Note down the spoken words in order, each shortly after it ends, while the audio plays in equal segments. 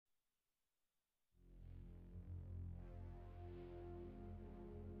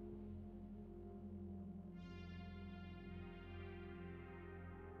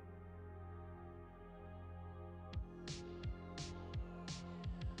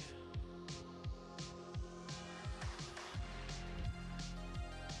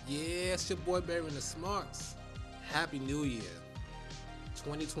Yeah, it's your boy BuryingSmarks. Happy New Year,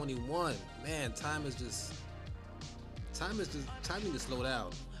 2021. Man, time needs to slow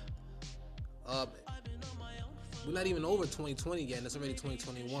down. Uh, we're not even over 2020 yet, and it's already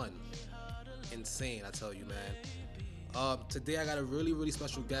 2021. Insane, I tell you, man. Today I got a really, really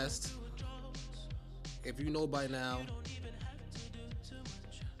special guest. If you know by now,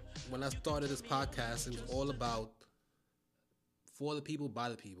 when I started this podcast, it was all about for the people, by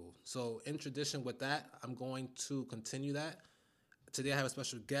the people. So in tradition with that, I'm going to continue that. Today I have a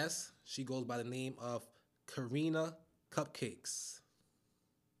special guest. She goes by the name of KUPCAKES.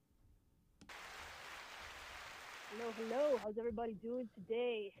 Hello, hello. How's everybody doing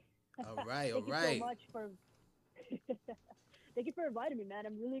today? All right, all Thank you so right. much for thank you for inviting me, man.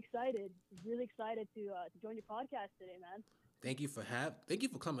 I'm really excited. Really excited to join your podcast today, man. Thank you for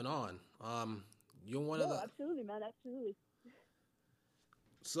coming on. You're one of No, the absolutely, man. Absolutely.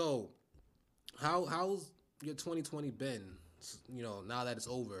 so how's your 2020 been? You know, now that it's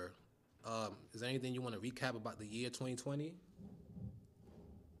over, is there anything you want to recap about the year 2020?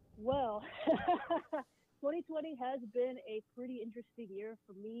 Well, 2020 has been a pretty interesting year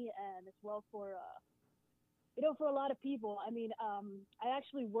for me and as well for for a lot of people. I mean, I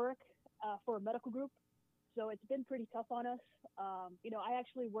actually work for a medical group, so it's been pretty tough on us. I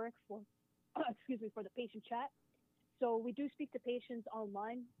actually work for excuse me, for the patient chat. So we do speak to patients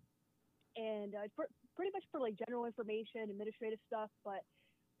online, and pretty much for like general information, administrative stuff. But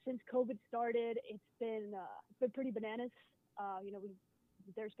since COVID started, it's been pretty bananas.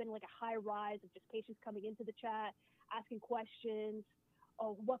 There's been like a high rise of just patients coming into the chat, asking questions.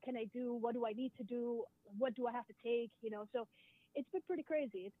 Oh, what can I do? What do I need to do? What do I have to take? So it's been pretty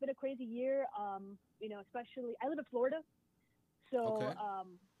crazy. It's been a crazy year. Especially I live in Florida, so Okay.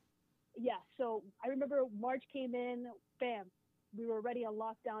 yeah. So I remember March came in, bam, we were already on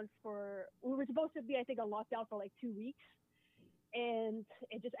lockdown we were supposed to be, I think, on lockdown for like 2 weeks. And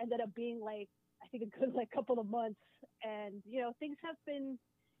it just ended up being like, I think a good like couple of months. And, things have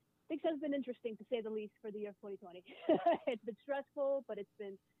been interesting to say the least for the year of 2020. It's been stressful, but it's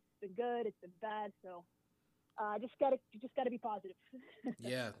been good. It's been bad. So just gotta be positive.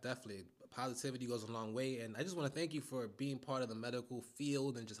 Yeah, definitely. Positivity goes a long way, and I just want to thank you for being part of the medical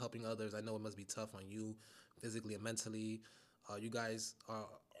field and just helping others. I know it must be tough on you, physically and mentally. You guys are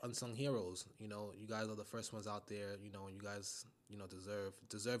unsung heroes. You guys are the first ones out there. And you guys,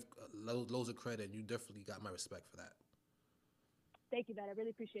 deserve loads of credit. You definitely got my respect for that. Thank you, man. I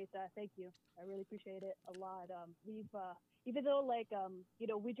really appreciate that. Thank you. I really appreciate it a lot. Even though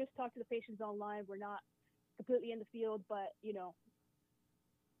we just talk to the patients online, we're not completely in the field, but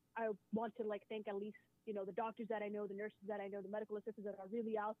I want to like thank at least the doctors that I know, the nurses that I know, the medical assistants that are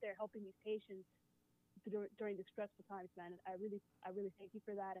really out there helping these patients during the stressful times, man. I really thank you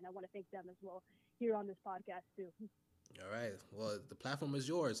for that, and I want to thank them as well here on this podcast too. All right. Well, the platform is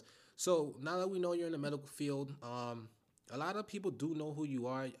yours. So now that we know you're in the medical field, a lot of people do know who you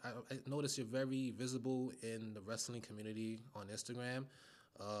are. I notice you're very visible in the wrestling community on Instagram.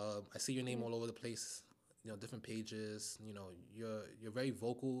 I see your name all over the place. Different pages. You're very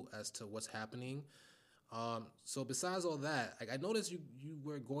vocal as to what's happening. So besides all that, I noticed you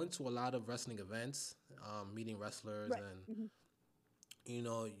were going to a lot of wrestling events, meeting wrestlers, Right. and Hmm.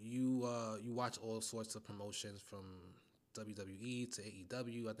 you watch all sorts of promotions from WWE to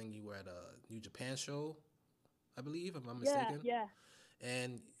AEW. I think you were at a New Japan show, I believe, if I'm Yeah, mistaken. yeah.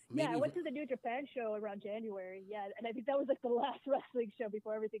 And Yeah, I maybe went to the New Japan show around January. Yeah, and I think that was like the last wrestling show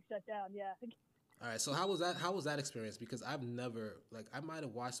before everything shut down. Yeah. all right. So how was that? How was that experience? Because I've never I might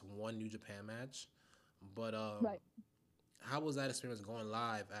have watched one New Japan match, but Right. how was that experience going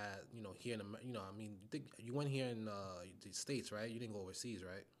live at here in I mean you went here in the States, right? You didn't go overseas,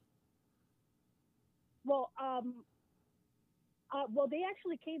 right? Well, they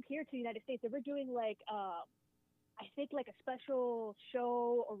actually came here to the United States. They were doing like I think like a special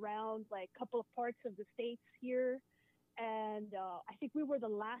show around like a couple of parts of the states here, and I think we were the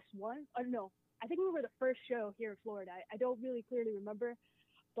last one. Oh no, I think we were the first show here in Florida. I don't really clearly remember,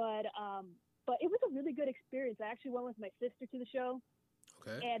 but it was a really good experience. I actually went with my sister to the show,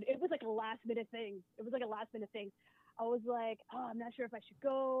 Okay. and it was like a last minute thing. It was like a last minute thing. I was like, oh, I'm not sure if I should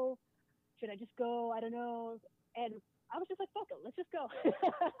go. Should I just go? I don't know. And I was just like, fuck it, let's just go.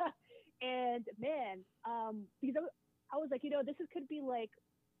 And man, because I was like, could be like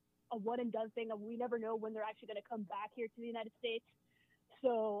a one and done thing. We never know when they're actually going to come back here to the United States.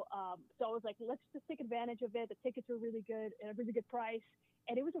 So I was like, let's just take advantage of it. The tickets were really good at a really good price,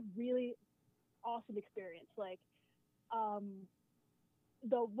 and it was a really awesome experience. Like,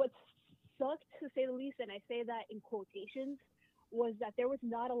 what sucked, to say the least, and I say that in quotations, was that there was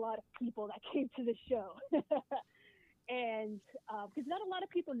not a lot of people that came to the show. And because not a lot of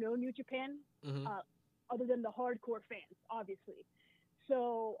people know New Japan, Mm-hmm. other than the hardcore fans, obviously.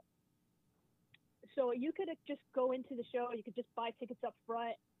 So you could just go into the show. You could just buy tickets up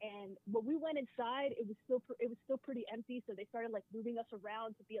front. And when we went inside, it was still pretty empty. So they started like moving us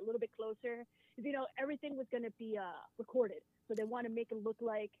around to be a little bit closer. Because everything was going to be recorded. So they want to make it look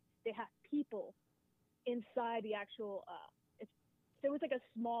like they have people inside the actual. So it was like a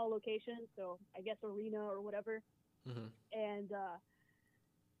small location. So I guess arena or whatever. Mm-hmm.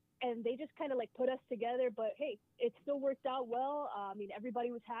 And they just kind of like put us together, but hey, it still worked out well. I mean,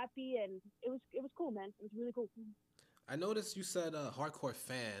 everybody was happy, and it was cool, man. It was really cool. I noticed you said a hardcore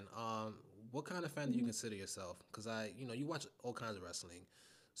fan. What kind of fan do you Mm-hmm. consider yourself? Because you watch all kinds of wrestling.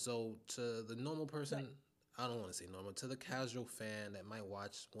 So to the normal person, Right. I don't want to say normal, to the casual fan that might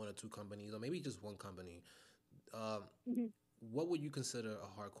watch one or two companies, or maybe just one company, um, Mm-hmm. what would you consider a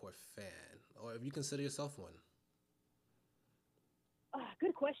hardcore fan, or if you consider yourself one?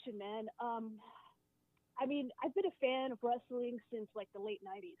 Good question, man. I mean, I've been a fan of wrestling since like the late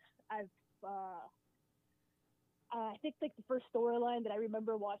 '90s. I think like the first storyline that I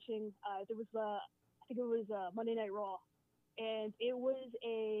remember watching, there was I think it was Monday Night Raw, and it was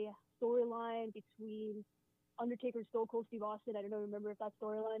a storyline between Undertaker and Stone Cold Steve Austin. I don't know, remember if that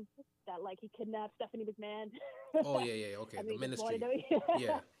storyline that like he kidnapped Stephanie McMahon. Oh yeah, yeah, okay, And the they just wanted Ministry. to,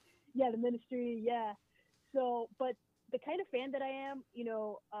 Yeah. yeah, the Ministry, yeah. So, but the kind of fan that I am,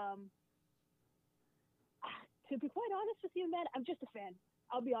 to be quite honest with you, man, I'm just a fan.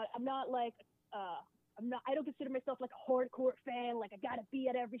 I'll be honest. I'm not like, I don't consider myself like a hardcore fan. Like I gotta be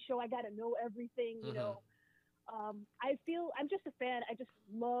at every show. I gotta know everything. Mm-hmm. I feel I'm just a fan. I just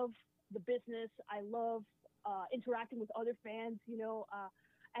love the business. I love interacting with other fans.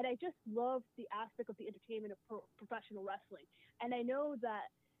 And I just love the aspect of the entertainment of professional wrestling. And I know that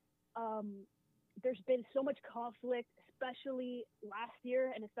there's been so much conflict, especially last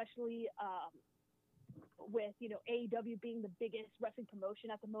year, and especially with AEW being the biggest wrestling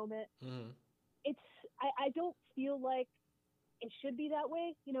promotion at the moment. Mm-hmm. It's I don't feel like it should be that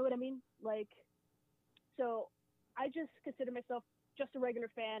way. You know what I mean? Like, so I just consider myself just a regular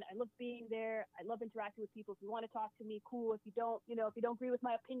fan. I love being there. I love interacting with people. If you want to talk to me, cool. If you don't, if you don't agree with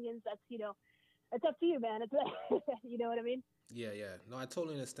my opinions, that's up to you, man. It's you know what I mean? Yeah, yeah. No, I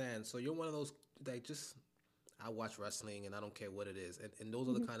totally understand. So you're one of those that just I watch wrestling and I don't care what it is, and those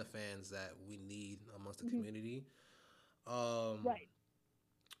are the Mm-hmm. kind of fans that we need amongst the Mm-hmm. community. Um, Right.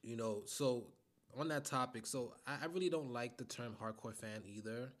 so on that topic, so I really don't like the term hardcore fan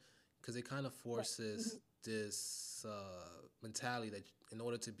either, because it kind of Right. Mm-hmm. forces this mentality that in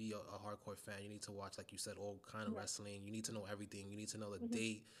order to be a hardcore fan, you need to watch, like you said, all kind of Right. wrestling. You need to know everything. You need to know the Mm-hmm.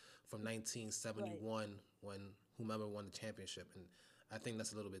 date from Right. 1971 when whomever won the championship, and I think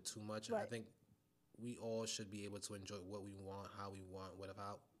that's a little bit too much. I Right. think we all should be able to enjoy what we want, how we want,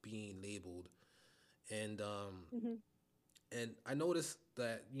 without being labeled. And Mm-hmm. I noticed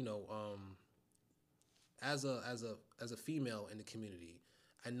that as a female in the community,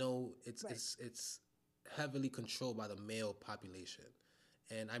 I know Right. it's heavily controlled by the male population,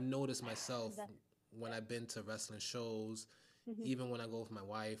 and I've noticed myself That's when yeah. I've been to wrestling shows, Mm-hmm. even when I go with my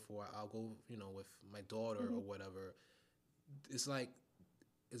wife or I'll go with my daughter Mm-hmm. or whatever. It's like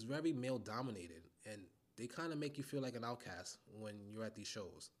it's very male dominated, and they kind of make you feel like an outcast when you're at these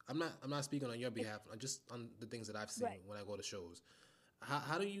shows. I'm not speaking on your It's behalf. I'm just on the things that I've seen right. when I go to shows.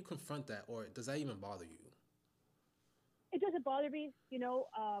 How do you confront that, or does that even bother you? It doesn't bother me.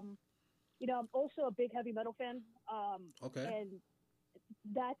 I'm also a big heavy metal fan. Okay. And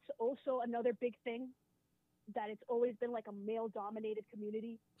that's also another big thing that it's always been like a male dominated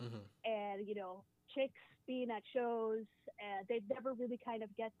community. Mm-hmm. And, chicks being at shows, and they've never really kind of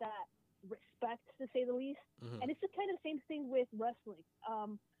get that respect, to say the least. Mm-hmm. And it's just kind of the same thing with wrestling.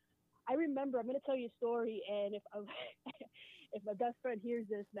 I remember, I'm going to tell you a story, and if if my best friend hears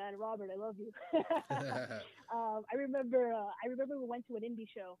this, man, Robert, I love you. I remember we went to an indie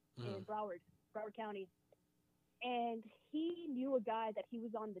show in Mm-hmm. Broward County, and he knew a guy that he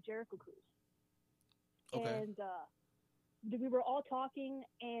was on the Jericho cruise, Okay. and we were all talking,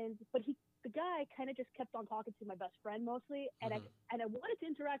 but the guy kind of just kept on talking to my best friend mostly, and Mm-hmm. I wanted to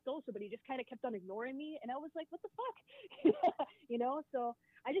interact also, but he just kind of kept on ignoring me, and I was like, what the fuck, So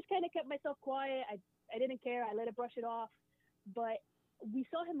I just kind of kept myself quiet. I didn't care. I let it brush it off, but we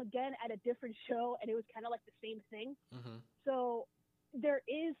saw him again at a different show, and it was kind of like the same thing. Mm-hmm. So there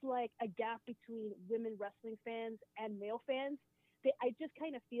is like a gap between women wrestling fans and male fans. I just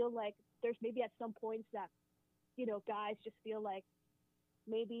kind of feel like there's maybe at some points that guys just feel like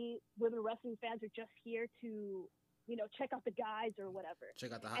maybe women wrestling fans are just here to check out the guys or whatever.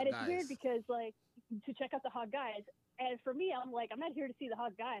 Check out the And hot it's weird guys. because like to check out the hot guys. And for me, I'm like, I'm not here to see the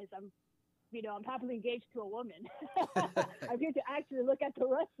hot guys. I'm happily engaged to a woman. I'm here to actually look at the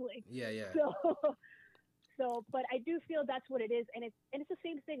wrestling. Yeah, yeah. So, but I do feel that's what it is, and it's the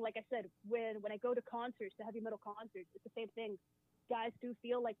same thing. Like I said, when I go to concerts, to heavy metal concerts, it's the same thing. Guys do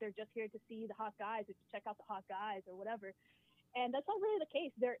feel like they're just here to see the hot guys or to check out the hot guys or whatever, and that's not really the case.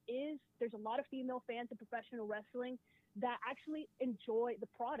 There's a lot of female fans of professional wrestling that actually enjoy the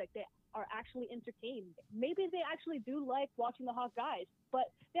product. They are actually entertained. Maybe they actually do like watching the hot guys, but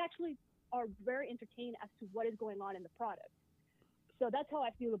they actually are very entertained as to what is going on in the product. So that's how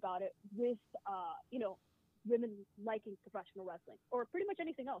I feel about it with, women liking professional wrestling or pretty much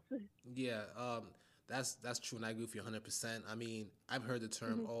anything else. Yeah, that's true, and I agree with you 100%. I mean, I've heard the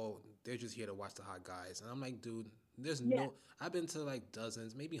term, "Oh, they're just here to watch the hot guys," and I'm like, dude, there's Yeah. no. I've been to like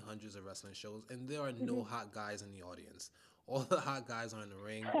dozens, maybe hundreds of wrestling shows, and there are no hot guys in the audience. All the hot guys are in the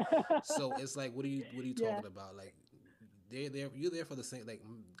ring, so it's like, what are you Yeah. talking about? Like, you're there for the same. Like,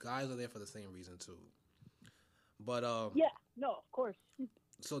 guys are there for the same reason too. But Yeah. No, of course.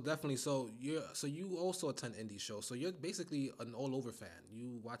 so definitely, you also attend indie shows, so you're basically an all over fan.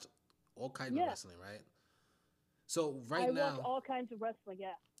 You watch all kinds of Yeah. wrestling, right? So I right watch now, all kinds of wrestling.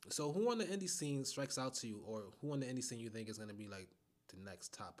 Yeah. so who on the indie scene strikes out to you, or who on the indie scene you think is going to be like the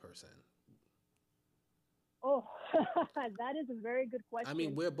next top person? Oh, that is a very good I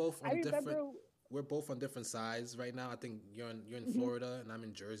mean, question. we're both I on different. remember. We're both on different sides right now. I think you're in Mhm. Florida and I'm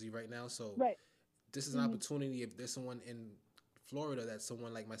in Jersey right now. So Right. this is an Hmm. opportunity. If there's someone in Florida that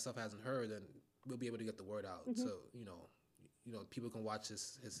someone like myself hasn't heard, then we'll be able to get the word out. Hmm. So people can watch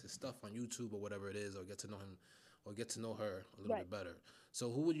his stuff on YouTube or whatever it is, or get to know him, or get to know her a little Right. bit better. So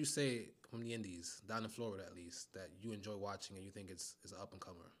who would you say from the Indies, down in Florida at least, that you enjoy watching and you think is an up and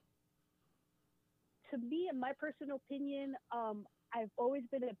comer? To me, in my personal opinion, I've always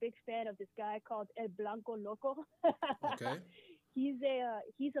been a big fan of this guy called El Blanco Loco. Okay. He's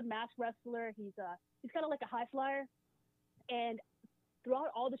a masked wrestler. He's kind of like a high flyer, and throughout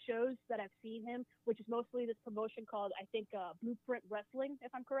all the shows that I've seen him, which is mostly this promotion called, I think, Blueprint Wrestling,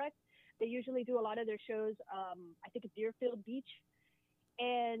 if I'm correct. They usually do a lot of their shows, I think, at Deerfield Beach.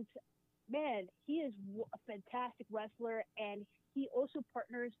 And man, he is a fantastic wrestler, and he also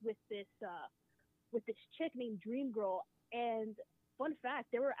partners with this chick named Dream Girl. And fun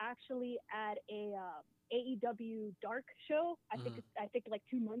fact, they were actually at a AEW Dark show. Mm-hmm. I think like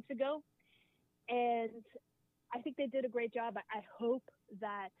 2 months ago, and I think they did a great job. I hope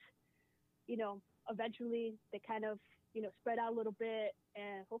that, eventually they kind of, spread out a little bit,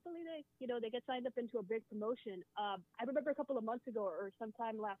 and hopefully they get signed up into a big promotion. I remember a couple of months ago or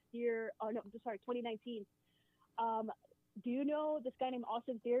sometime last year, oh no, I'm sorry, 2019. Do you know this guy named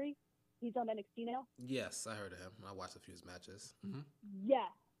Austin Theory? He's on NXT now. Yes, I heard of him. I watched a few of his matches. Mm-hmm. Yeah.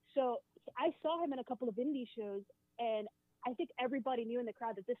 So I saw him in a couple of indie shows, and I think everybody knew in the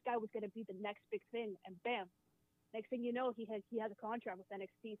crowd that this guy was going to be the next big thing. And bam, next thing you know, he has a contract with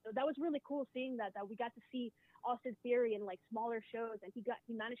NXT. So that was really cool seeing that we got to see Austin Theory in like smaller shows, and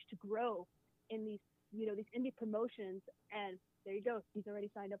he managed to grow in these these indie promotions. And there you go, he's already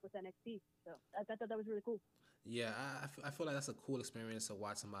signed up with NXT. So I thought that was really cool. Yeah, I feel like that's a cool experience to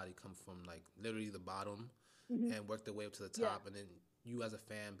watch somebody come from like literally the bottom Mm-hmm. and work their way up to the Yeah. top, and then you as a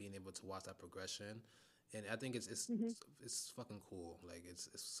fan being able to watch that progression. And I think Mm-hmm. it's fucking cool. Like it's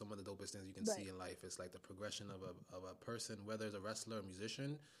some of the dopest things you can Right. see in life. It's like the progression of a person, whether it's a wrestler or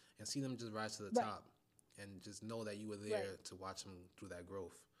musician, and see them just rise to the Right. top, and just know that you were there Right. to watch them through that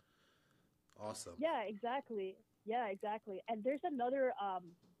growth. Awesome. Yeah, exactly. Yeah, exactly. And there's another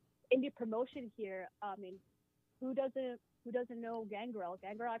indie promotion here. I mean, who doesn't know Gangrel?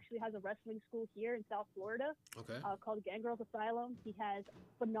 Gangrel actually has a wrestling school here in South Florida Okay. called Gangrel's Asylum. He has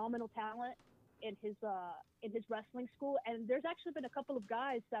phenomenal talent in his wrestling school, and there's actually been a couple of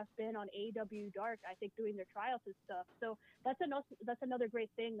guys that've been on AEW Dark, I think, doing their tryouts and stuff. So that's another great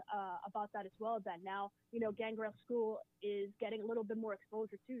thing about that as well. That now Gangrel School is getting a little bit more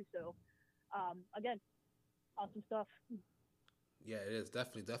exposure too. So again, awesome stuff. Yeah, it is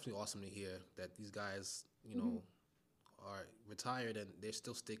definitely awesome to hear that these guys, Mm-hmm. are retired and they're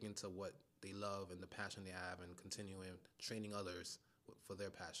still sticking to what they love and the passion they have, and continuing training others for their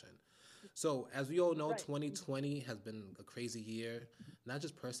passion. So, as we all know, Right. 2020 has been a crazy year, not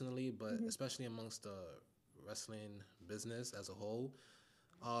just personally, but Mm-hmm. especially amongst the wrestling business as a whole.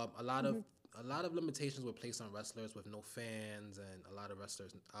 A lot Mm-hmm. of a lot of limitations were placed on wrestlers with no fans, and a lot of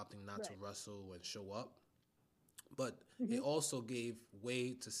wrestlers opting not to Right. wrestle and show up. But Mm-hmm. it also gave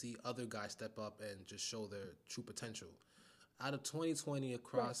way to see other guys step up and just show their true potential. Out of 2020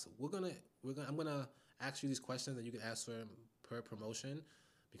 across, I'm gonna ask you these questions that you can answer per promotion,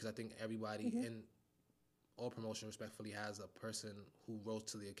 because I think everybody Mm-hmm. in all promotion respectfully has a person who rose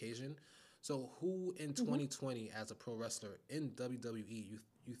to the occasion. So who in Mm-hmm. 2020 as a pro wrestler in WWE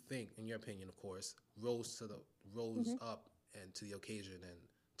you think, in your opinion, of course, rose Mm-hmm. up and to the occasion and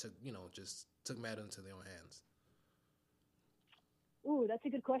took just took matters into their own hands? Ooh, that's a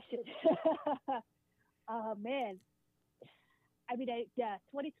good question. Man, I mean,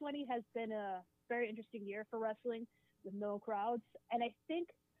 2020 has been a very interesting year for wrestling with no crowds, and I think,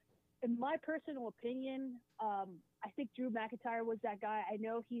 in my personal opinion, I think Drew McIntyre was that guy. I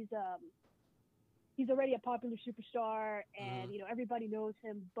know he's already a popular superstar, Mm-hmm. and everybody knows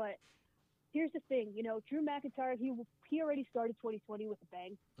him. But here's the thing, Drew McIntyre, he already started 2020 with a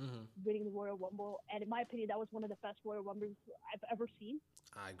bang, Mm-hmm. winning the Royal Rumble, and in my opinion, that was one of the best Royal Rumbles I've ever seen.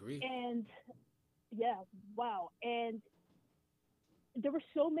 I agree. And yeah, wow. And there were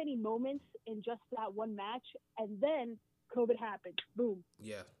so many moments in just that one match, and then COVID happened. Boom.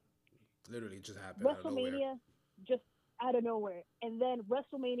 Yeah, literally just happened out of nowhere. WrestleMania, just out of nowhere. And then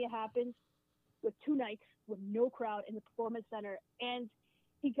WrestleMania happens with two nights with no crowd in the Performance Center. And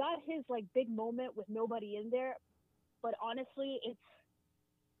he got his like big moment with nobody in there. But honestly,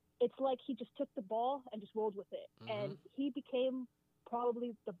 it's like he just took the ball and just rolled with it. Mm-hmm. And he became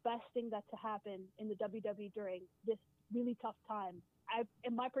probably the best thing that to happen in the WWE during this really tough time.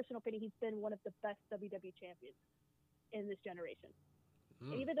 In my personal opinion, he's been one of the best WWE champions in this generation.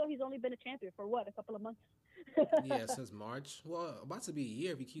 And Mm. even though he's only been a champion for what, a couple of months? Yeah, since March. Well, about to be a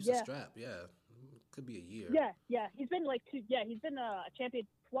year if he keeps the Yeah, strap. Yeah, could be a year. yeah. He's been like two. Yeah, he's been a champion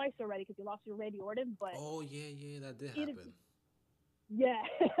twice already because he lost to Randy Orton. But Oh yeah, that did either, happen. yeah,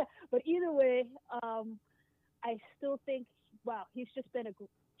 but either way, I still think, wow, he's just been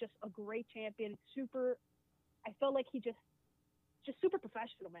just a great champion. Super. I felt like he just super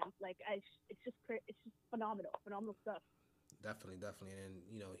professional, man. Like it's just phenomenal stuff. Definitely, and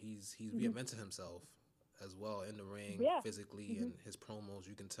he's Hmm. reinvented himself as well in the ring, Yeah. physically, Hmm. and his promos.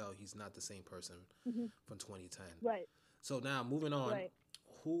 You can tell he's not the same person Hmm. from 2010. Right. So now moving on, Right.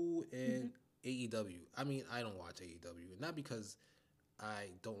 who Hmm. in AEW? I mean, I don't watch AEW, not because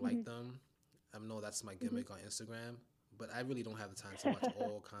I don't Hmm. like them. I know that's my Hmm. gimmick on Instagram, but I really don't have the time to watch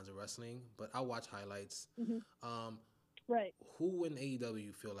all kinds of wrestling. But I watch highlights. Hmm. Um, Right. who in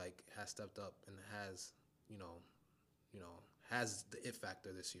AEW feel like has stepped up and has you know you know has the it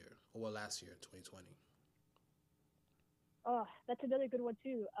factor this year or last year, 2020? Oh, that's another good one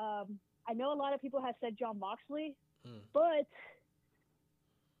too. I know a lot of people have said John Moxley, Mm. but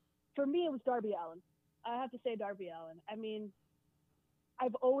for me, it was Darby Allin. I have to say Darby Allin. I mean,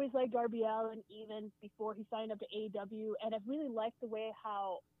 I've always liked Darby Allin even before he signed up to AEW, and I've really liked the way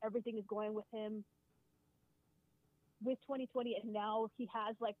how everything is going with him with 2020, and now he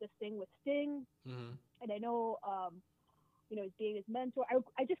has like this thing with Sting, Mm-hmm. and I know, he's being his mentor.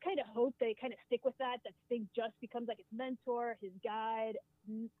 I just kind of hope they kind of stick with that Sting just becomes like his mentor, his guide.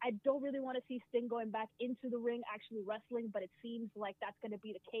 I don't really want to see Sting going back into the ring actually wrestling, but it seems like that's going to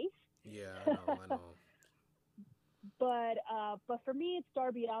be the Yeah, case. I know. But for me, it's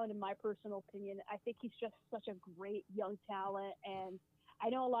Darby Allin in my personal opinion. I think he's just such a great young talent, and I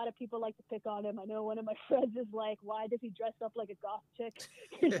know a lot of people like to pick on him. I know one of my friends is like, "Why does he dress up like a goth chick?"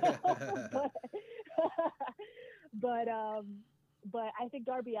 But but but I think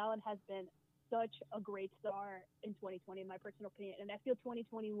Darby Allin has been such a great star in 2020, in my personal opinion. And I feel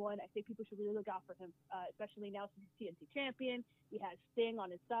 2021, I think people should really look out for him, especially now since he's TNT champion. He has Sting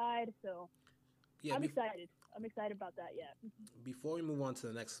on his side, so Yeah. I'm excited. I'm excited about that. Yeah. Before we move on to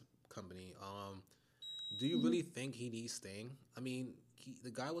the next company, do you Hmm. really think he needs Sting? I mean,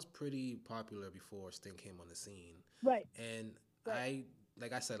 the guy was pretty popular before Sting came on the scene, Right. and Right.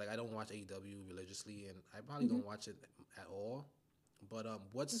 like I said, like I don't watch AEW religiously, and I probably Hmm. don't watch it at all. But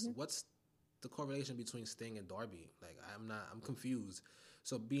what's the correlation between Sting and Darby? Like I'm confused.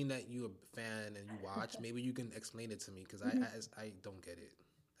 So being that you're a fan and you watch, maybe you can explain it to me because Hmm. I don't get it.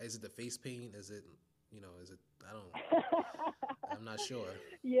 Is it the face paint? Is it is it I don't I'm not sure.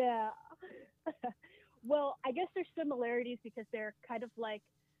 Yeah. Well, I guess there's similarities because they're kind of like,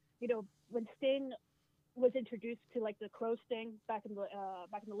 when Sting was introduced to like the Crow Sting back in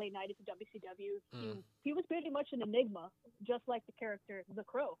the late '90s in WCW, Mm, he was pretty much an enigma, just like the character the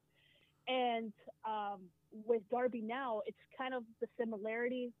Crow. And with Darby now, it's kind of the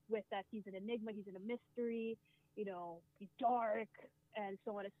similarity with that he's an enigma, he's in a mystery, he's dark, and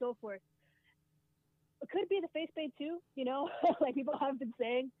so on and so forth. It could be the face paint too, like people have been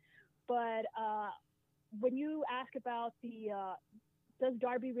saying. But when you ask about does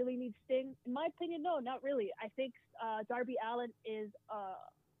Darby really need Sting? In my opinion, no, not really. I think Darby Allin is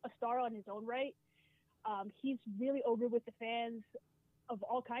a star on his own right. He's really over with the fans of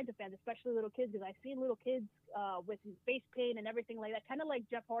all kinds of fans, especially little kids, because I've seen little kids with his face paint and everything like that, kind of like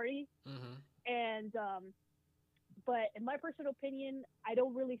Jeff Hardy. Mm-hmm. And but in my personal opinion, I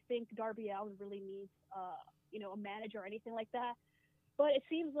don't really think Darby Allin really needs a manager or anything like that. But it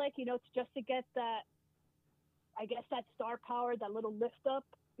seems like it's just to get that, I guess, that star power, that little lift up,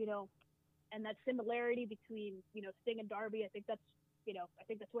 and that similarity between Sting and Darby. I think that's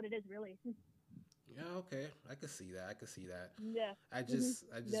what it is really. Yeah, okay. I could see that. I could see that. Yeah. I just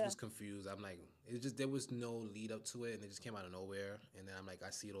Yeah. was confused. I'm like, it just there was no lead up to it, and it just came out of nowhere. And then I'm like, I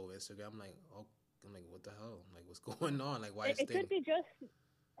see it over Instagram. I'm like, oh, I'm like, what the hell? I'm like, what's going on? Like, why is It Sting? could be just.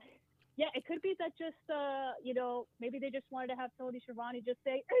 Yeah, it could be that just maybe they just wanted to have Tony Schiavone just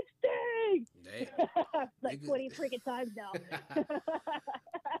say it's Sting They, like 20 freaking times now.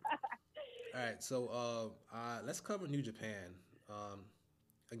 All right, so let's cover New Japan.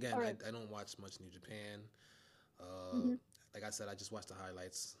 Again, All right. I don't watch much New Japan. Mm-hmm. Like I said, I just watched the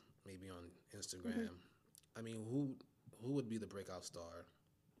highlights, maybe on Instagram. Mm-hmm. I mean, who would be the breakout star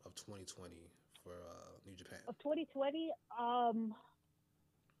of 2020 for New Japan? Of 2020,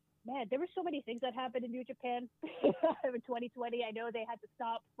 man, there were so many things that happened in New Japan in 2020. I know they had to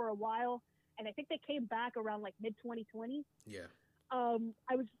stop for a while, and I think they came back around like mid 2020. Yeah. I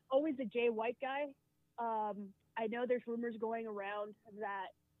was always a Jay White guy. I know there's rumors going around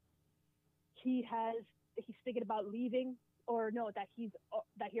that he's thinking about leaving, or no, that he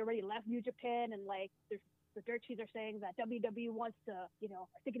already left New Japan, and like the dirt sheets are saying that WWE wants to, are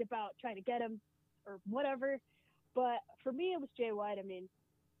thinking about trying to get him or whatever. But for me, it was Jay White. I mean,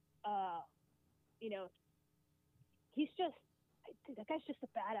 he's just, that guy's just a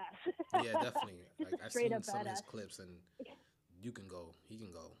badass. Yeah, definitely. Like I've Straight seen up some badass. of his clips, and he can go, and he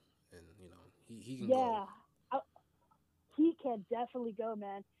can Yeah, go. he can definitely go,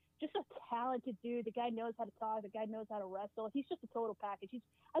 man. Just a talented dude. The guy knows how to talk. The guy knows how to wrestle. He's just a total package. He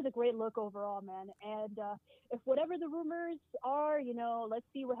has a great look overall, man. And if whatever the rumors are, let's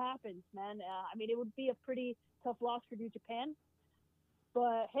see what happens, man. I mean, it would be a pretty tough loss for New Japan,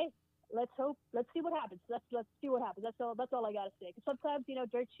 but hey, let's hope. Let's see what happens. Let's see what happens. That's all I gotta say. Because sometimes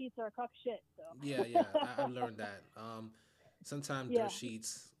dirt sheets are a crock of shit. So Yeah. I've learned that. Sometimes yeah. dirt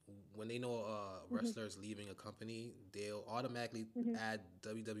sheets, when they know a wrestler is leaving a company, they'll automatically add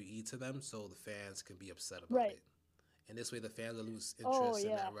WWE to them, so the fans can be upset about it. And this way, the fans will lose interest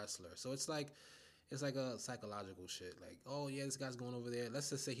in that wrestler. So it's like a psychological shit. Like, oh yeah, this guy's going over there. Let's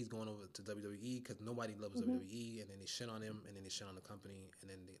just say he's going over to WWE because nobody loves WWE, and then they shit on him, and then they shit on the company, and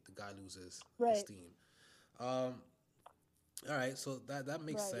then the guy loses esteem. All right, so that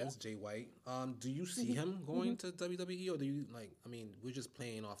makes sense, Jay White. Do you see him going to WWE, or do you like? I mean, we're just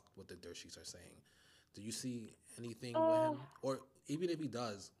playing off what the dirt sheets are saying. Do you see anything with him, or even if he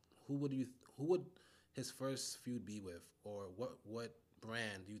does, who would his first feud be with, or what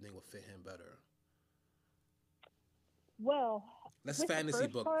brand do you think would fit him better? Well, let's fantasy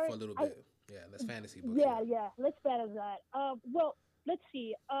book part, for a little bit. Let's fantasy book. Yeah, let's fantasy that. Well, let's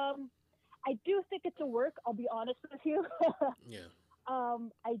see. I do think it's a work. I'll be honest with you. Yeah.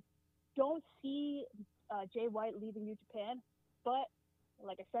 I don't see Jay White leaving New Japan, but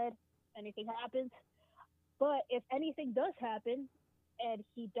like I said, anything happens. But if anything does happen, and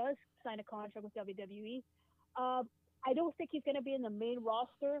he does sign a contract with WWE, I don't think he's going to be in the main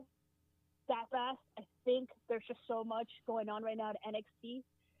roster that fast. I think there's just so much going on right now at NXT.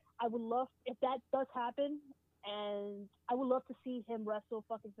 I would love, if that does happen, and I would love to see him wrestle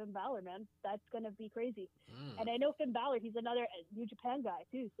fucking Finn Balor, man. That's going to be crazy. And I know Finn Balor, he's another New Japan guy,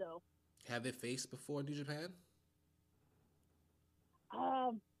 too, so. Have they faced before New Japan?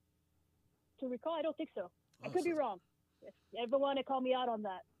 To recall, I don't think so. I could be wrong. If everyone want to call me out on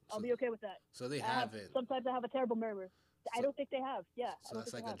that, I'll be okay with that. So they haven't. Sometimes I have a terrible memory. I don't think they have. Yeah. So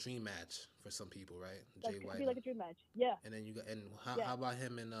that's like a dream match for some people, right? That could be like a dream match. Yeah. And then how about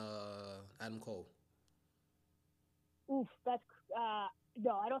him and Adam Cole? Oof, that's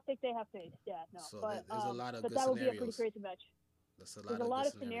no, I don't think they have faced. Yeah, no. So but there's a lot of good that would scenarios. be a pretty crazy match. There's a lot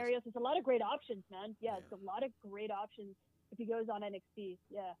of scenarios. There's a lot of great options, man. Yeah, it's a lot of great options if he goes on NXT.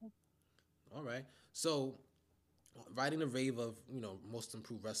 Yeah. All right. So, riding the wave of most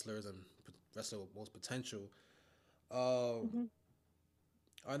improved wrestlers and wrestler with most potential. Are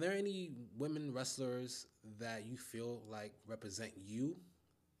there any women wrestlers that you feel like represent you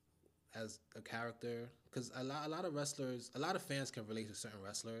as a character? Because a lot of wrestlers, a lot of fans can relate to certain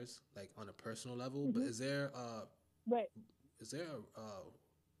wrestlers, like on a personal level. But is there a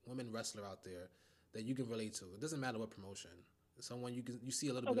women wrestler out there that you can relate to? It doesn't matter what promotion. Someone you see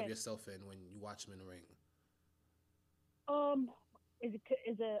a little bit of yourself in when you watch them in the ring. Is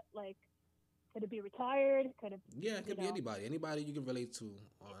it like Could it be retired? Could it, Yeah, it you could be know, anybody. Anybody you can relate to.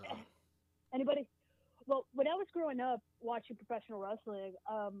 anybody? Well, when I was growing up watching professional wrestling,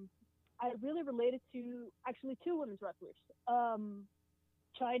 I really related to actually two women's wrestlers, um,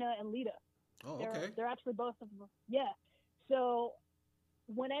 China and Lita. Oh, They're okay. they're actually both of them. Yeah. So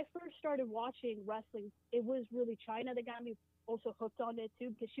when I first started watching wrestling, it was really China that got me also hooked on it too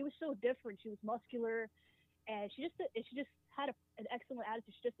because she was so different. She was muscular, and she just had an excellent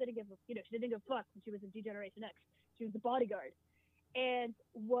attitude. She just didn't give a she didn't give a fuck when she was in G Generation X. She was the bodyguard, and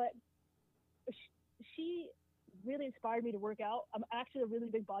what she really inspired me to work out. I'm actually a really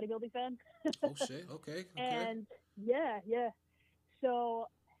big bodybuilding fan, Oh shit. Okay. Okay. and yeah, yeah. So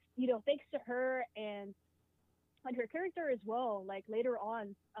thanks to her and her character as well. Like later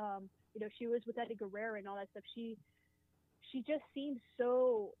on, she was with Eddie Guerrero and all that stuff. She just seems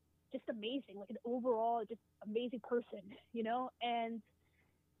so just amazing, like an overall just amazing person,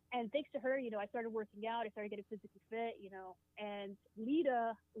 and thanks to her, I started working out. I started getting physically fit, and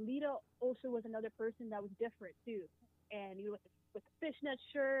Lita also was another person that was different too, and with the fishnet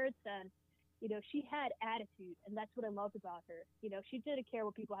shirts and. She had attitude, and that's what I loved about her. She didn't care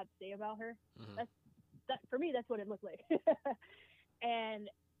what people had to say about her. Hmm. That for me, that's what it looked like. And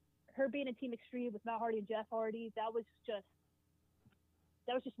her being in Team Extreme with Matt Hardy and Jeff Hardy, that was just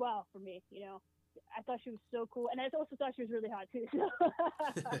wow for me. I thought she was so cool, and I also thought she was really hot too.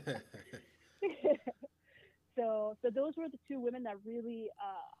 So those were the two women that really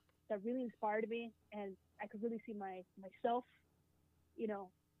inspired me, and I could really see myself, you know,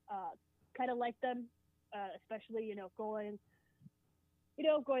 kind of like them, especially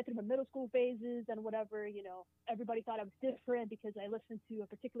going through my middle school phases and whatever. Everybody thought I was different because I listened to a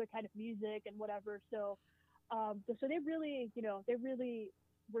particular kind of music and whatever. So they really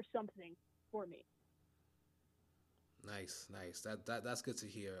were something for me. Nice, nice. That's good to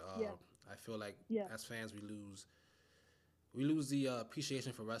hear. Yeah, I feel like yeah, as fans we lose the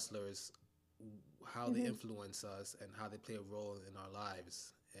appreciation for wrestlers, how they hmm influence us and how they play a role in our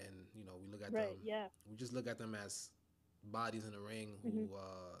lives. And we look at right, them, yeah, we just look at them as bodies in the ring hmm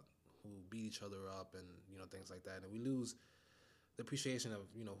who beat each other up and things like that, and we lose the appreciation of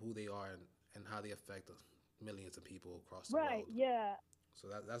who they are and how they affect millions of people across the right, world. yeah, So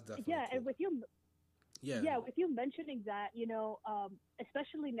that's definitely yeah. cool. And with you, Yeah, yeah, with you mentioning that,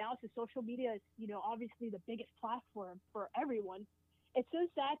 especially now since social media is, obviously the biggest platform for everyone, it's so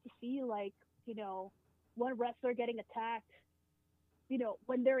sad to see like, you know, one wrestler getting attacked,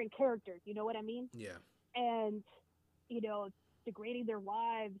 when they're in character, you know what I mean? yeah, And, you know, degrading their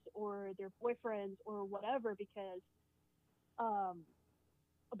wives or their boyfriends or whatever um,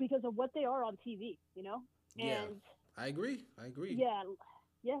 because of what they are on TV. yeah. And I agree. I agree. yeah,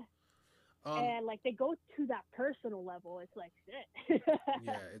 yeah. Um, And like they go to that personal level. It's like shit.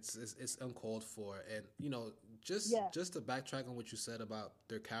 yeah, it's uncalled for, and Yeah. just to backtrack on what you said about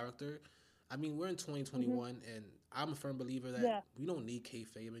their character. I mean, we're in Mhm. 2021, and I'm a firm believer that Yeah. we don't need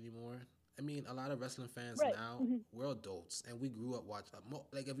kayfabe anymore. I mean, a lot of wrestling fans Right. now, Mhm. we're adults, and we grew up watching.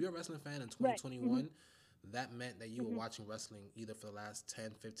 Like, if you're a wrestling fan in Right. Mhm. 2021, that meant that you were Mhm. watching wrestling either for the last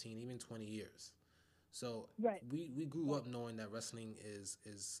 10, 15, even 20 years. So Right. we grew Right. up knowing that wrestling is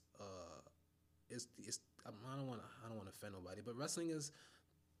I don't want to offend nobody, but wrestling is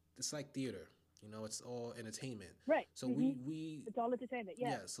it's like theater. It's all entertainment. Right. So Mhm. we It's all entertainment. Yeah.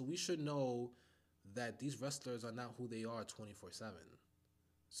 yeah, so we should know that these wrestlers are not who they are 24/7.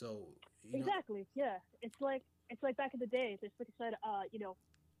 So Exactly. Yeah. It's like back in the days. It's like I said.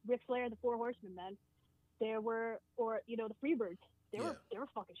 Ric Flair and the Four Horsemen. Man, there were or the Freebirds. yeah, They were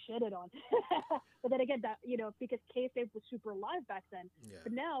fucking shitted on. But then again, that because kayfabe was super alive back then. yeah,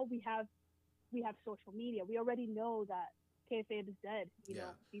 But now we have social media. We already know that kayfabe is dead.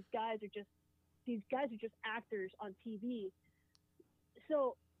 yeah, These guys are just actors on TV.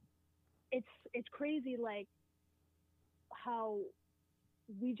 So it's crazy, like how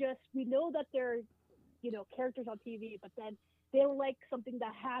we know that they're characters on TV, but then they don't like something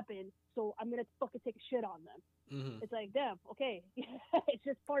that happened, so I'm gonna fucking take a shit on them. hmm, It's like, damn, okay, it's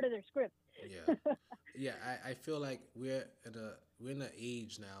just part of their script. yeah, yeah. I feel like we're in an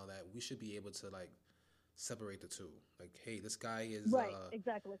age now that we should be able to like separate the two. Like, hey, Right,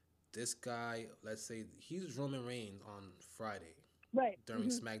 exactly. this guy. Let's say he's Roman Reigns on Friday Right. during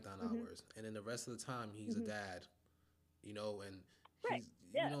Mhm. SmackDown Mhm. hours, and then the rest of the time he's a Mhm. dad, and Right. he's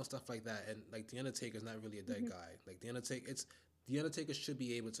Yeah. stuff like that. And like the Undertaker's not really a dead Mhm. guy. Like the Undertaker should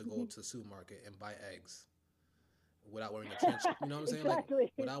be able to go Mhm. to the supermarket and buy eggs without wearing a trench. You know what I'm saying? Like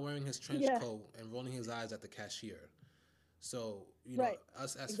Exactly. without wearing his trench Yeah. coat and rolling his eyes at the cashier. So Right.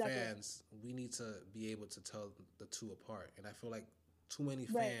 us as Exactly. fans, we need to be able to tell the two apart. And I feel like too many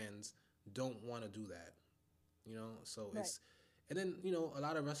Right. fans don't want to do that. You know, so Right. it's, and then you know, a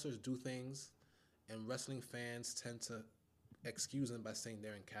lot of wrestlers do things, and wrestling fans tend to excuse them by saying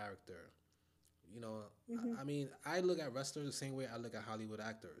they're in character. You know, Hmm. I mean, I look at wrestlers the same way I look at Hollywood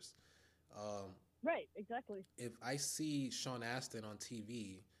actors. Um, Right. Exactly. if I see Sean Astin on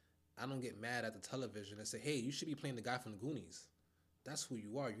TV, I don't get mad at the television and say, "Hey, you should be playing the guy from the Goonies." That's who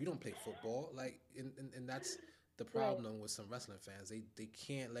you are. You don't play football. Like, and that's the Right. problem with some wrestling fans. They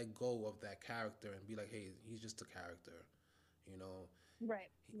can't let go of that character and be like, "Hey, he's just a character." You know, Right.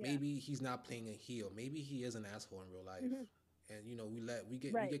 Yeah. maybe he's not playing a heel. Maybe he is an asshole in real life. Hmm. And you know, we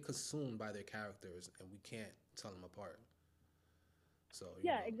Right. get consumed by their characters, and we can't tell them apart. So you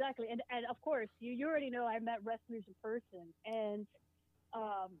Yeah. know, Exactly. And of course, you already know I met wrestlers in person, and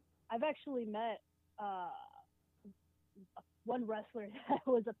I've actually met uh one wrestler that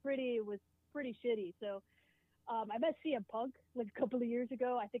was pretty shitty. So I met CM Punk like a couple of years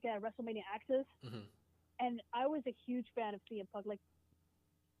ago. I think at WrestleMania Access, hmm and I was a huge fan of CM Punk. Like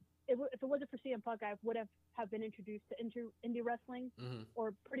if it wasn't for CM Punk, I would have been introduced to indie wrestling hmm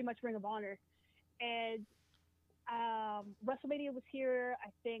or pretty much Ring of Honor. And WrestleMania was here, I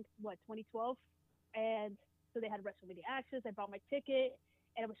think, what 2012, and so they had WrestleMania Access. I bought my ticket,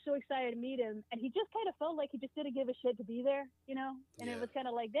 and I was so excited to meet him. And he just kind of felt like he just didn't give a shit to be there, you know. And it yeah, was kind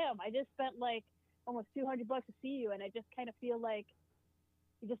of like, damn, I just spent like almost $200 to see you, and I just kind of feel like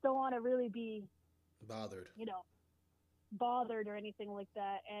you just don't want to really be, bothered. you know, bothered or anything like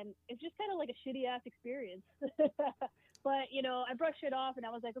that. And it's just kind of like a shitty ass experience. But you know, I brushed it off, and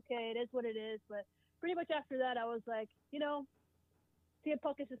I was like, okay, it is what it is. But pretty much after that, I was like, you know, CM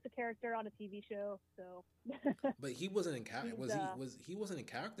Punk is just a character on a TV show, so But he wasn't in character. he's He wasn't in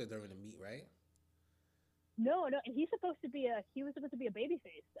character during the meet, right? no, and he was supposed to be a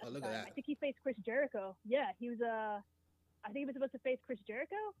babyface Oh, at the look at time. I that. think he faced Chris Jericho. Yeah, he was I think he was supposed to face Chris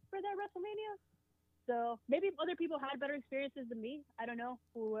Jericho for that WrestleMania. So maybe other people had better experiences than me. I don't know.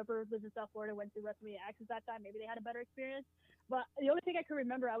 Whoever lives in South Florida went through WrestleMania Access that time. Maybe they had a better experience. But the only thing I can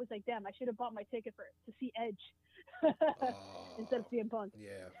remember, I was like, damn, I should have bought my ticket to see Edge instead of Oh, CM Punk.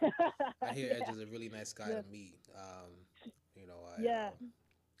 yeah. I hear Edge Yeah, is a really nice guy yeah, to meet. You know, yeah.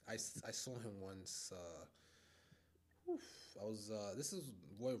 I saw him once. Oof, I was this is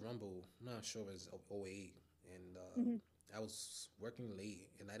Royal Rumble. I'm not sure it was '08, and Hmm. I was working late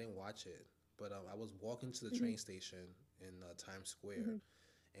and I didn't watch it. But I was walking to the Hmm. train station in Times Square, Hmm.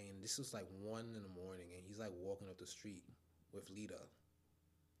 and this was like 1 in the morning, and he's like walking up the street with Lita.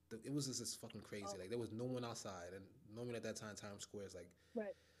 It was just fucking crazy. Oh, Like there was no one outside, and normally at that time Times Square is like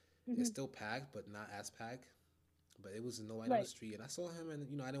right. it's Hmm. still packed, but not as packed. But it was no one on the Right. street, and I saw him, and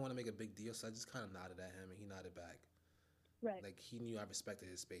you know I didn't want to make a big deal, so I just kind of nodded at him, and he nodded back. Right. Like he knew I respected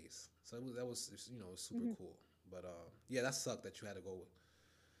his space, so that was you know super Hmm. cool. But yeah, that sucked that you had to go.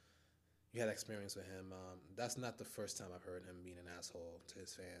 You had experience with him. That's not the first time I've heard him being an asshole to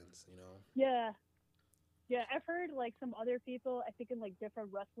his fans. You know. Yeah. Yeah. I've heard like some other people, I think in like different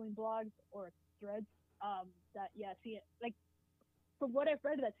wrestling blogs or threads, that yeah, see it like from what I've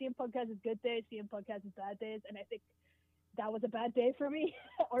read that CM Punk has his good days, CM Punk has his bad days, and I think that was a bad day for me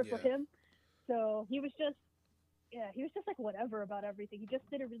or for Yeah. him. So he was just yeah, he was just like whatever about everything. He just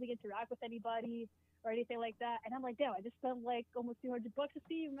didn't really interact with anybody or anything like that. And I'm like, damn, I just spent like almost $200 to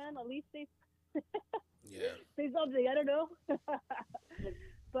see you, man. At least Yeah. say something. I don't know.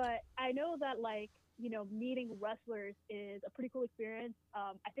 But I know that like meeting wrestlers is a pretty cool experience.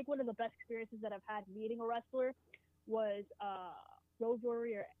 I think one of the best experiences that I've had meeting a wrestler was Road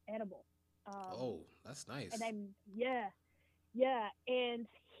Warrior Animal. Oh, that's And nice. I'm yeah, yeah, and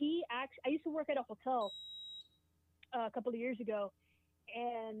he actually I used to work at a hotel a couple of years ago,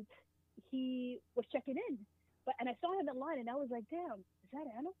 and he was checking in, and I saw him in line, and I was like, damn, is that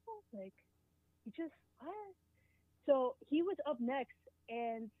Animal? Like he just what? So he was up next,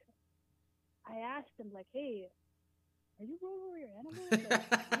 and I asked him like, hey, are you Road Warrior Animal? Like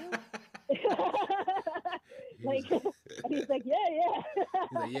for real? he was. Like, and he's like, yeah, yeah.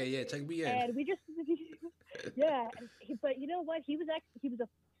 He's like, yeah, yeah, check me in. And we just, yeah. But you know what? He was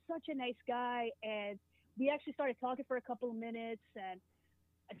such a nice guy, and we actually started talking for a couple of minutes, and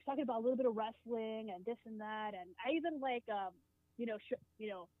I was talking about a little bit of wrestling and this and that, and I even like,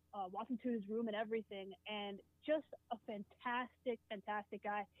 walked into his room and everything, and just a fantastic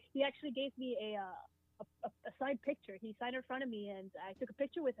guy. He actually gave me a signed picture. He signed in front of me, and I took a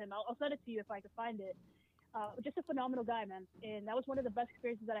picture with him. I'll send it to you if I can find it. Just a phenomenal guy, man. And that was one of the best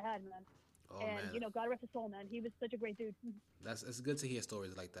experiences that I had, man. Oh And man, God rest his soul, man. He was such a great dude. that's it's good to hear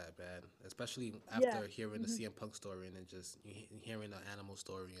stories like that, man. Especially Yeah. after hearing the Hmm. CM Punk story and then just hearing the animal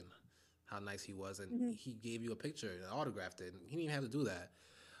story and how nice he was, and Hmm. he gave you a picture and autographed it. And he didn't even have to do that.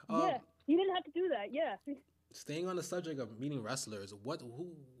 Um, Yeah. He didn't have to do that. Yeah. Staying on the subject of meeting wrestlers,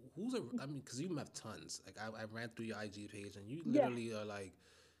 who's a? I mean, because you met tons. Like I ran through your IG page, and you Yeah. literally are like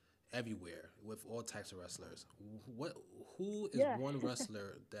everywhere with all types of wrestlers. What? Who is Yeah. one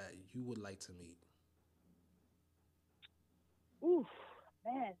wrestler that you would like to meet? Oof,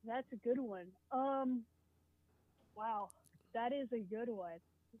 man, that's a good one. Wow, that is a good one.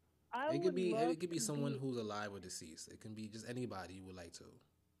 I It could would be love it could be to someone meet. who's alive or deceased. It can be just anybody you would like to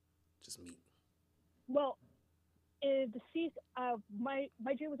just meet. Well, the seats. My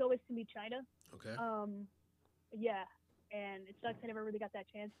dream was always to meet China. Okay. Um, yeah, and it sucks I never really got that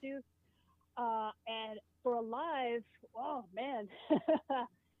chance to. And for alive, oh man,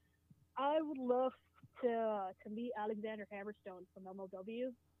 I would love to meet Alexander Hammerstone from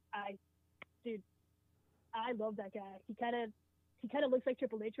MLW. I dude, I love that guy. He kind of looks like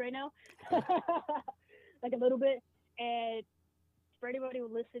Triple H right now, Okay. like a little bit. And for anybody who's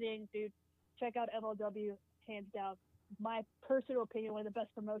listening, dude, check out MLW, hands down. My personal opinion, one of the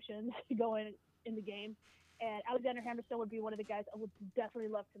best promotions going in the game. And Alexander Hammerstone would be one of the guys I would definitely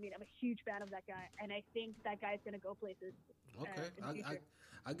love to meet. I'm a huge fan of that guy, and I think that guy's gonna go places Okay. in the future.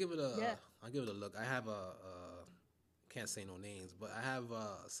 I give it a Yeah, I give it a look. I have a can't say no names, but I have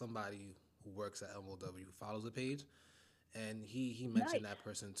somebody who works at MLW who follows the page, and he mentioned nice. that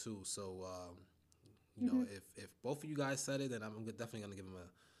person too. So Hmm. if both of you guys said it, then I'm definitely gonna give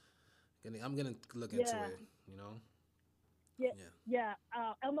him I'm gonna look into Yeah, it. You know. yeah, Yeah.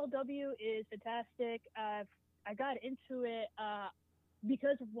 yeah. MLW is fantastic. I got into it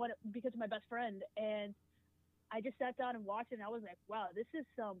because of my best friend, and I just sat down and watched it, and I was like, wow, this is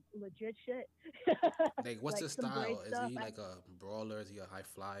some legit shit. Like, what's Like his some great style? Is stuff. he like a brawler? Is he a high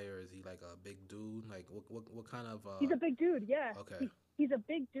flyer? Is he like a big dude? Like, what kind of? He's a big dude, yeah. Okay. He's a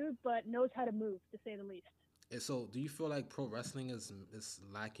big dude, but knows how to move, to say the least. And so, do you feel like pro wrestling is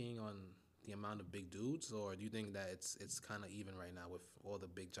lacking on the amount of big dudes, or do you think that it's kind of even right now with all the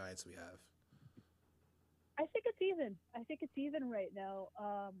big giants we have? I think it's even. I think it's even right now.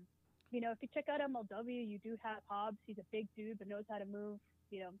 If you check out MLW, you do have Hobbs. He's a big dude, but knows how to move.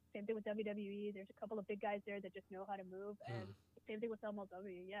 Same thing with WWE. There's a couple of big guys there that just know how to move, and Hmm. same thing with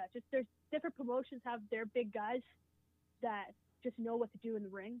MLW. Yeah, just there's different promotions have their big guys that just know what to do in the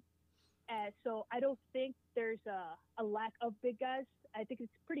ring. And so I don't think there's a lack of big guys. I think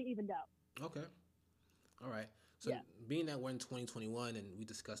it's pretty evened out. Okay. All right. So, Yeah. being that we're in 2021 and we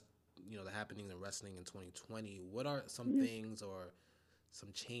discussed the happenings in wrestling in 2020, what are some Mhm. things or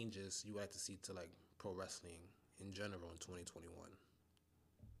some changes you would like to see to like pro wrestling in general in 2021?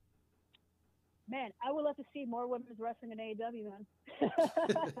 Man, I would love to see more women's wrestling in AEW, man.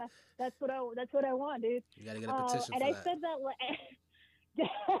 That's what I want, dude. You got to get a petition And for I that. said that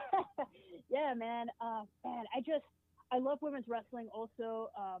yeah, man. Man, I love women's wrestling also.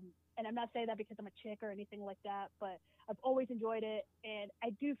 And I'm not saying that because I'm a chick or anything like that, but I've always enjoyed it, and I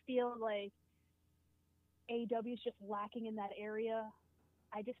do feel like AEW is just lacking in that area.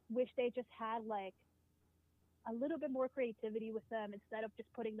 I just wish they just had like a little bit more creativity with them instead of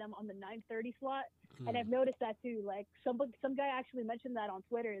just putting them on the 9:30 slot. And Hmm. I've noticed that too. Like some guy actually mentioned that on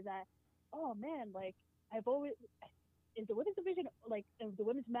Twitter that, oh man, like I've always is the women's division like is the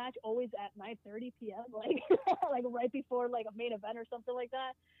women's match always at 9:30 p.m. like like right before like a main event or something like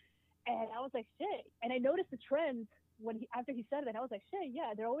that. And I was like, shit. And I noticed the trends after he said that. I was like, shit,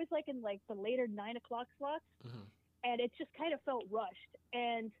 yeah, they're always like in like the later 9 o'clock slots, Hmm. and it just kind of felt rushed.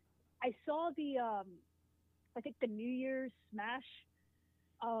 And I saw I think the New Year's Smash,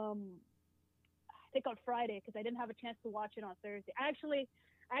 um, I think on Friday because I didn't have a chance to watch it on Thursday. I actually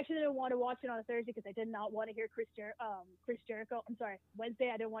didn't want to watch it on a Thursday because I did not want to hear Chris Jericho. I'm sorry,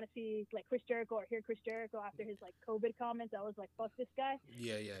 Wednesday I didn't want to see like Chris Jericho or hear Chris Jericho after his like COVID comments. I was like, fuck this guy.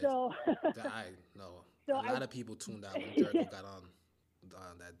 Yeah, yeah. So I know so a I lot of people tuned out when Jericho got on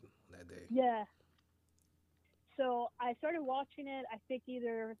that day. yeah. So I started watching it. I think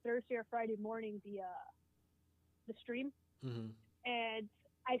either Thursday or Friday morning the stream, Hmm. and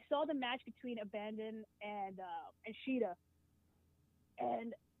I saw the match between Abandon and Sheeta,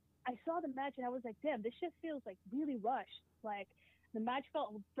 and I saw the match and I was like, damn, this shit feels like really rushed. Like the match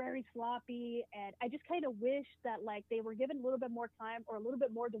felt very sloppy, and I just kind of wish that like they were given a little bit more time or a little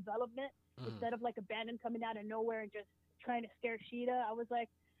bit more development Hmm. instead of like Abandon coming out of nowhere and just trying to scare Sheeta. I was like,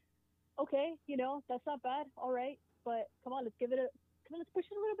 okay, that's not bad. All right, but come on, let's push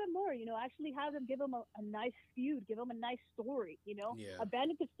it a little bit more. Actually have them give him a nice feud, give him a nice story. Yeah.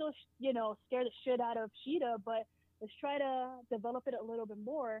 Abandon could still, scare the shit out of Sheeta, but let's try to develop it a little bit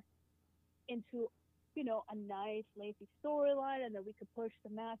more into, a nice, lengthy storyline, and then we could push the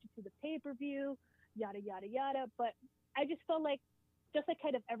match into the pay per view, yada yada yada. But I just felt like just like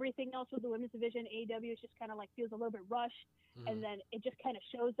kind of everything else with the women's division, AEW is just kind of like feels a little bit rushed, Mm-hmm. and then it just kind of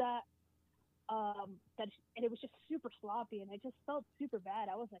shows that and it was just super sloppy, and I just felt super bad.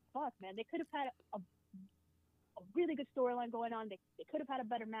 I was like, fuck, man, they could have had a really good storyline going on. They could have had a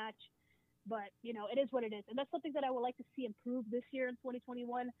better match, but you know, it is what it is, and that's something that I would like to see improve this year in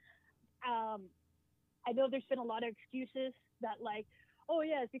 2021. I know there's been a lot of excuses that like, oh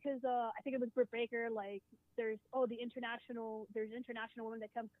yeah, it's because I think it was Britt Baker. Like there's there's international women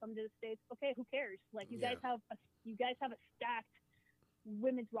that come to the States. Okay, who cares? Like you guys have a stacked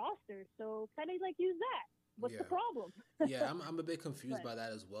women's roster, so kind of like use that. What's the problem? Yeah, I'm a bit confused by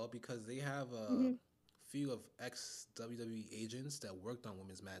that as well because they have a few of ex WWE agents that worked on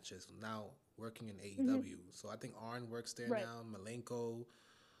women's matches now working in AEW. So I think Arn works there now, Malenko,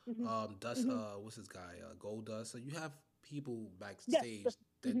 Dust, what's his guy, Goldust. So you have people backstage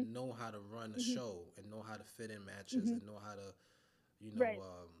that know how to run a show and know how to fit in matches and know how to, you know,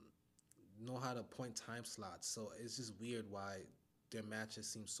 know how to point time slots. So it's just weird why their matches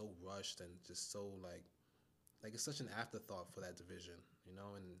seem so rushed and just so like it's such an afterthought for that division, you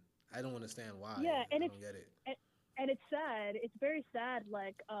know, and I don't understand why. Yeah, and I don't get it. And it's sad. It's very sad.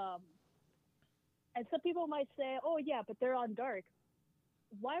 Like, and some people might say, "Oh yeah, but they're on Dark.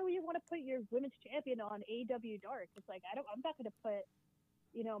 Why would you want to put your women's champion on AEW Dark?" It's like I'm not going to put,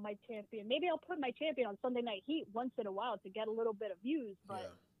 you know, my champion. Maybe I'll put my champion on Sunday Night Heat once in a while to get a little bit of views,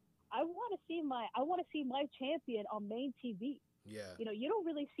 but I want to see my champion on main TV. Yeah. You know, you don't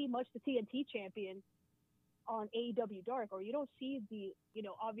really see much the TNT champion on AEW Dark, or you don't see the, you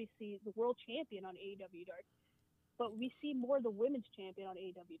know, obviously the world champion on AEW Dark, but we see more the women's champion on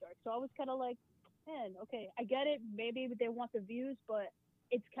AEW Dark. So I was kind of like, man, okay, I get it. Maybe they want the views, but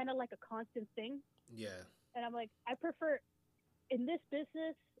it's kind of like a constant thing. Yeah. And I'm like, I prefer in this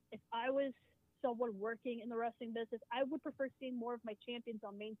business, if I was someone working in the wrestling business, I would prefer seeing more of my champions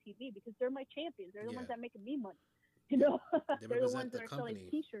on main TV because they're my champions. They're the ones that are making me money. You know, they're the ones that are selling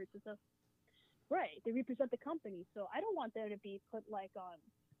T-shirts and stuff. Right, they represent the company, so I don't want them to be put like on,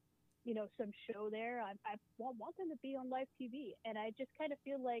 you know, some show there. I want them to be on live TV, and I just kind of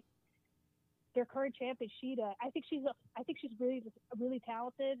feel like their current champion Shida. I think she's really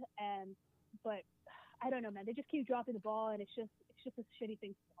talented, but I don't know, man. They just keep dropping the ball, and it's just a shitty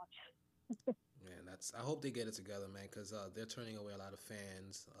thing to watch. Man, I hope they get it together, man, because they're turning away a lot of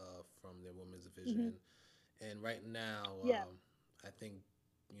fans from their women's division. And right now, I think,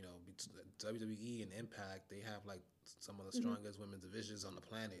 you know, WWE and Impact, they have like some of the strongest women's divisions on the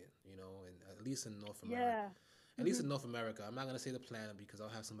planet, you know, and at least in North America. Yeah. At least in North America. I'm not going to say the planet because I'll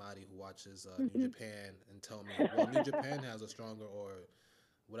have somebody who watches New Japan and tell me, well, New Japan has a stronger or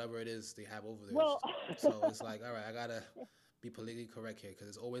whatever it is they have over there. Well, so it's like, all right, I got to be politically correct here because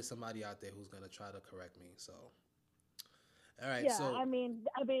there's always somebody out there who's going to try to correct me. So, all right. Yeah, so I mean,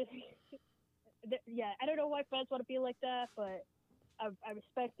 yeah, I don't know why fans want to be like that, but I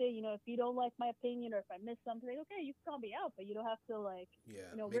respect it. You know, if you don't like my opinion or if I miss something, okay, you can call me out, but you don't have to like, you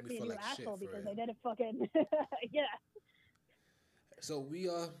know, rip me a new asshole because I didn't fucking yeah. So we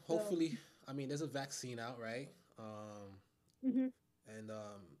hopefully, I mean, there's a vaccine out, right? And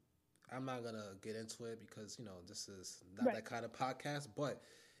I'm not gonna get into it because you know this is not that kind of podcast. But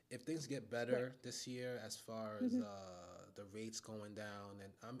if things get better this year, as far as the rates going down,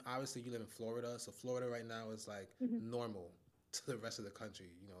 and obviously you live in Florida, so Florida right now is like normal to the rest of the country.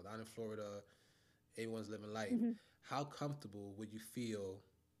 You know, down in Florida, everyone's living life. How comfortable would you feel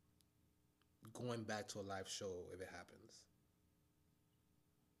going back to a live show if it happens?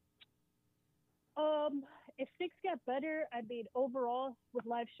 If things get better, I mean, overall with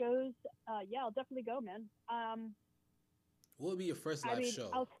live shows, yeah, I'll definitely go, man. What would be your first live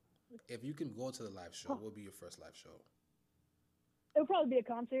show? If you can go to the live show, what would be your first live show? It'll probably be a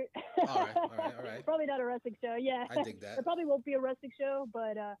concert. All right. Probably not a wrestling show. Yeah, I dig that. It probably won't be a wrestling show,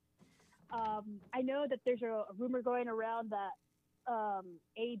 but I know that there's a rumor going around that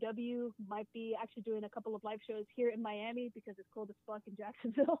AEW might be actually doing a couple of live shows here in Miami because it's cold as fuck in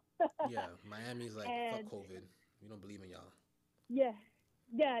Jacksonville. Yeah, Miami's like, fuck COVID. We don't believe in y'all. Yeah.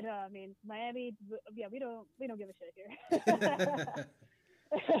 Yeah, no, I mean, Miami, yeah, we don't give a shit here.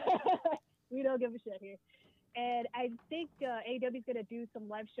 We don't give a shit here. And I think AEW is going to do some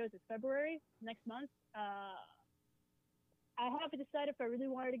live shows in February next month. I haven't decided if I really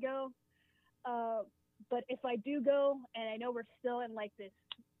wanted to go. But if I do go, and I know we're still in like this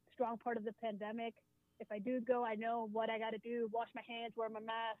strong part of the pandemic, if I do go, I know what I got to do: wash my hands, wear my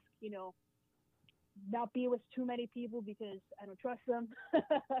mask, you know, not be with too many people because I don't trust them.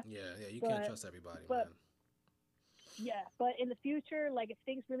 You can't trust everybody, man. Yeah, but in the future, like if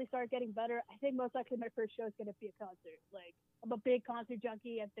things really start getting better, I think most likely my first show is going to be a concert. Like I'm a big concert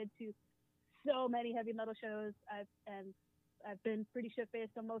junkie. I've been to so many heavy metal shows. I've been pretty shit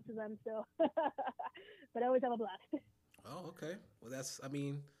faced on most of them. So, but I always have a blast. Oh, okay. Well,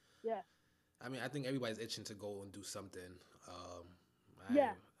 Yeah, I think everybody's itching to go and do something. Um,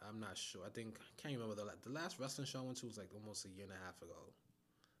 yeah. I'm not sure. I can't remember the last wrestling show I went to was like almost a year and a half ago.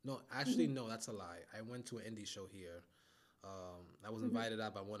 No, actually, Hmm. no, that's a lie. I went to an indie show here. I was Hmm. invited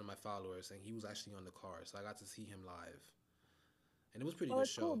out by one of my followers, and he was actually on the card, so I got to see him live, and it was a pretty Oh, good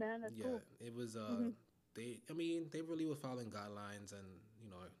that's cool, show. man. That's Yeah, cool. it was. Hmm. They really were following guidelines, and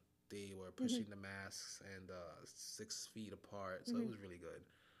they were Hmm. pushing the masks and 6 feet apart, so it Hmm. was really good.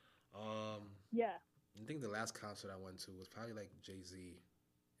 Um, Yeah. I think the last concert I went to was probably like Jay Z,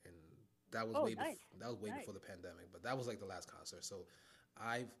 and that was Oh, way nice, that was way nice. before the pandemic. But that was like the last concert, so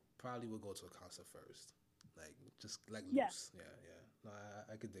I probably would go to a concert first, like just like Yeah. loose. Yeah, yeah. No,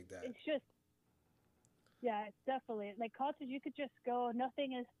 I could dig that. It's just yeah, it's definitely like concerts. You could just go.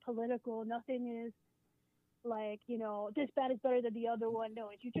 Nothing is political. Nothing is like this band is better than the other one. No,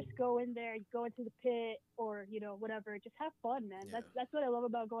 you just go in there, you go into the pit, or whatever. Just have fun, man. Yeah. That's what I love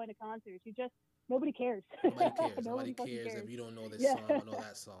about going to concerts. You just nobody cares. Nobody cares. Nobody Nobody fucking cares cares. if you don't know this Yeah, song or know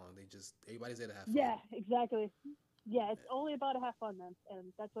that song. Everybody's there to have fun. yeah, exactly. Yeah, it's only about to have fun, man,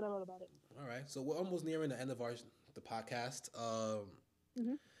 and that's what I love about it. All right, so we're almost nearing the end of the podcast.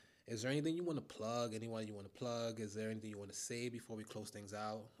 Hmm. Is there anything you want to plug? Anyone you want to plug? Is there anything you want to say before we close things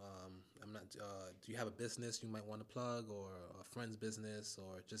out? I'm not. Do you have a business you might want to plug, or a friend's business,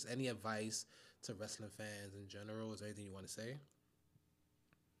 or just any advice to wrestling fans in general? Is there anything you want to say?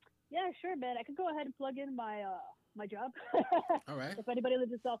 Yeah, sure, man. I could go ahead and plug in my job. All right. If anybody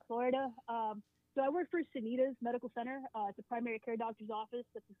lives in South Florida, so I work for Sanitas Medical Center. It's a primary care doctor's office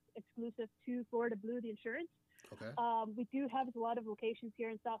that's exclusive to Florida Blue, the insurance. Okay. We do have a lot of locations here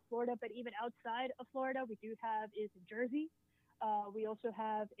in South Florida, but even outside of Florida, we do have is in Jersey. We also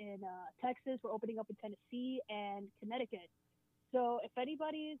have in Texas. We're opening up in Tennessee and Connecticut. So if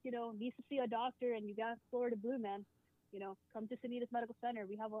anybody needs to see a doctor and you got Florida Blue, man, come to Sanitas Medical Center.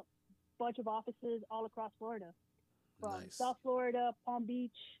 We have a bunch of offices all across Florida, from Nice. South Florida, Palm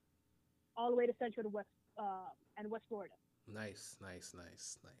Beach, all the way to Central to West and West Florida. Nice. Nice.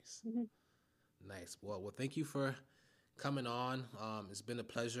 Nice. Nice. Hmm. Nice. Well, thank you for coming on. It's been a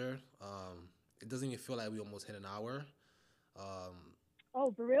pleasure. It doesn't even feel like we almost hit an hour. Um,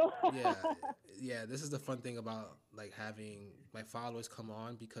 Oh, for real? yeah, yeah. This is the fun thing about like having my followers come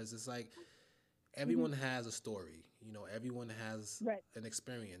on because it's like Hmm. everyone has a story. Everyone has Right. an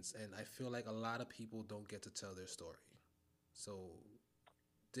experience, and I feel like a lot of people don't get to tell their story. So Yeah,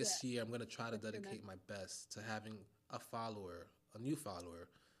 this year, I'm gonna try to that's true, man. dedicate my best to having a new follower,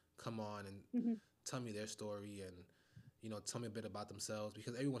 come on and Hmm. tell me their story and tell me a bit about themselves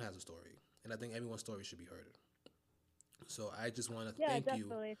because everyone has a story, and I think everyone's story should be heard. So I just want to Yeah, thank you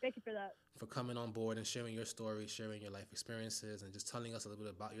definitely. Thank you for that. for coming on board and sharing your story, sharing your life experiences, and just telling us a little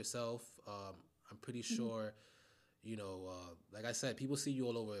bit about yourself. I'm pretty Hmm. sure, like I said, people see you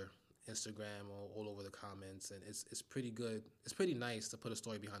all over Instagram or all over the comments, and it's pretty good. It's pretty nice to put a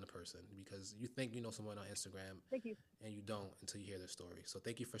story behind a person because you think you know someone on Instagram Thank you. and you don't until you hear their story. So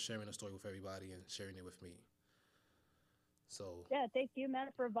thank you for sharing the story with everybody and sharing it with me. So Yeah, thank you,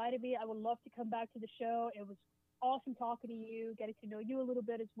 man, for inviting me. I would love to come back to the show. It was awesome talking to you, getting to know you a little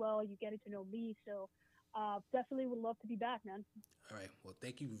bit as well. You getting to know me. So definitely would love to be back, man. all right, well,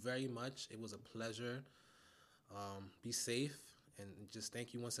 thank you very much. It was a pleasure. Be safe, and just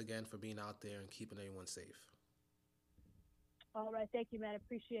thank you once again for being out there and keeping everyone safe. All right. Thank you, man.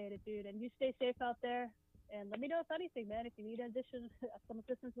 Appreciate it, dude. And you stay safe out there. And let me know if anything, man. If you need some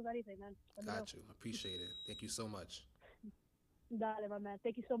assistance with anything, man, let me know. Got you. Appreciate it. Thank you so much. Dale, my man.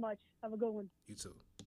 Thank you so much. Have a good one. You too.